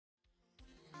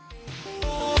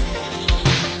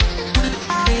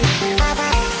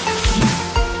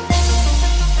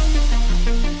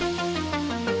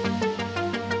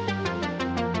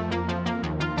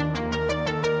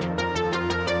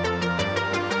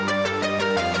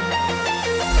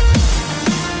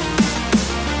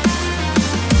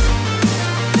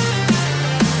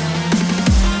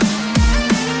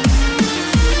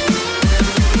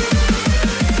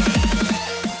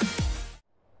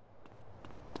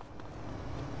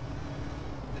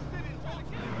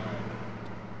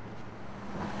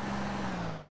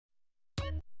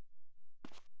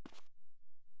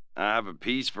a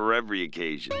piece for every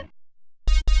occasion.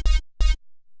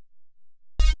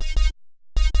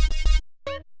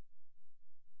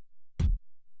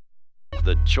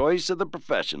 The choice of the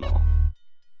professional.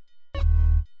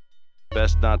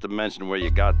 Best not to mention where you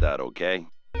got that, okay?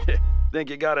 Think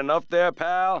you got enough there,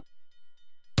 pal?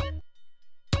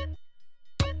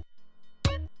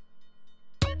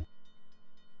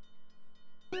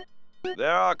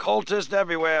 There are cultists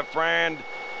everywhere, friend.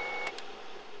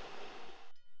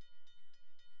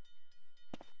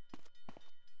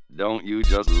 Don't you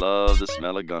just love the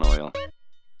smell of gun oil?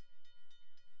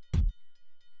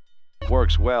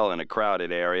 Works well in a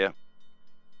crowded area.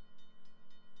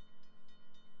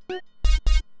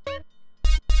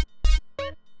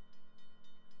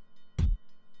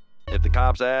 If the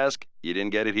cops ask, you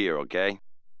didn't get it here, okay?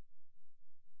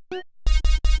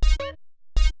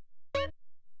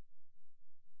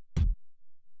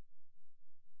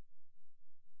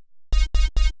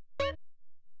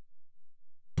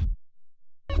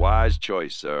 Wise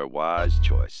choice, sir. Wise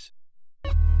choice.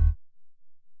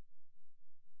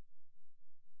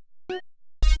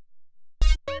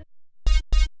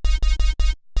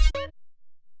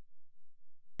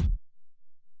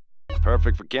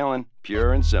 Perfect for killing,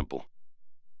 pure and simple.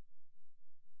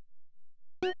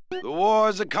 The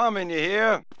wars are coming, you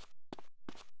hear?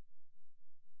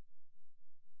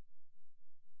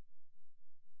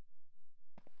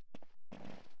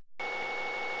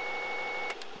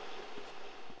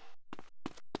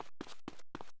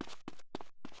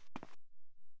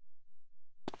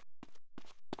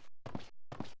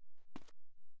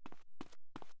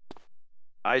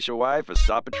 Ice your wife or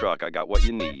stop a truck. I got what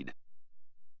you need.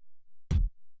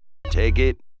 Take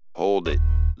it, hold it,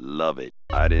 love it.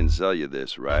 I didn't sell you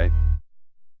this, right?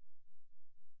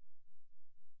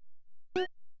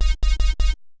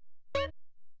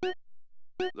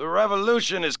 The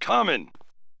revolution is coming.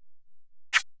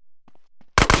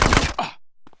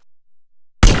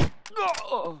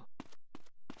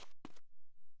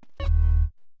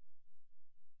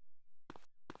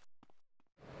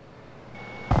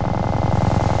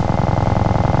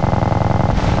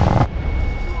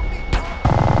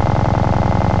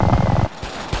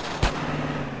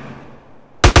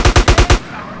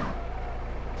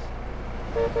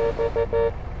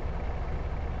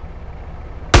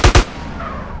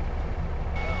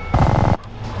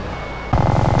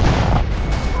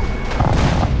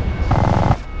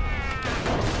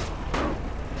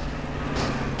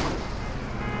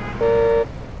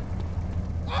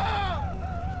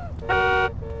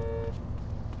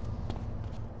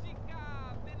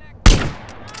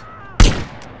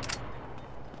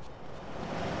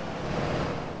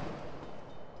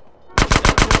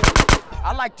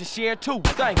 I like to share too,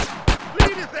 thanks.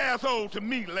 Leave this asshole to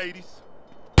me, ladies.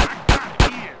 I got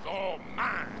his, all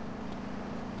mine.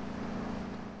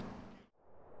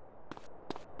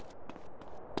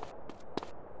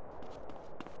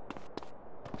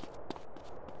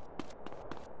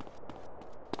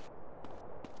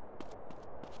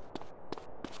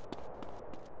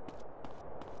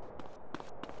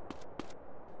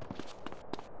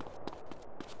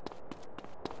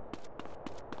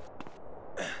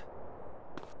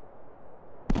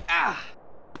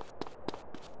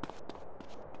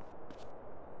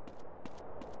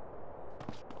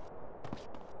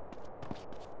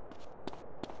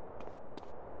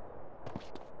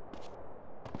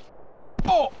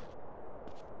 Oh!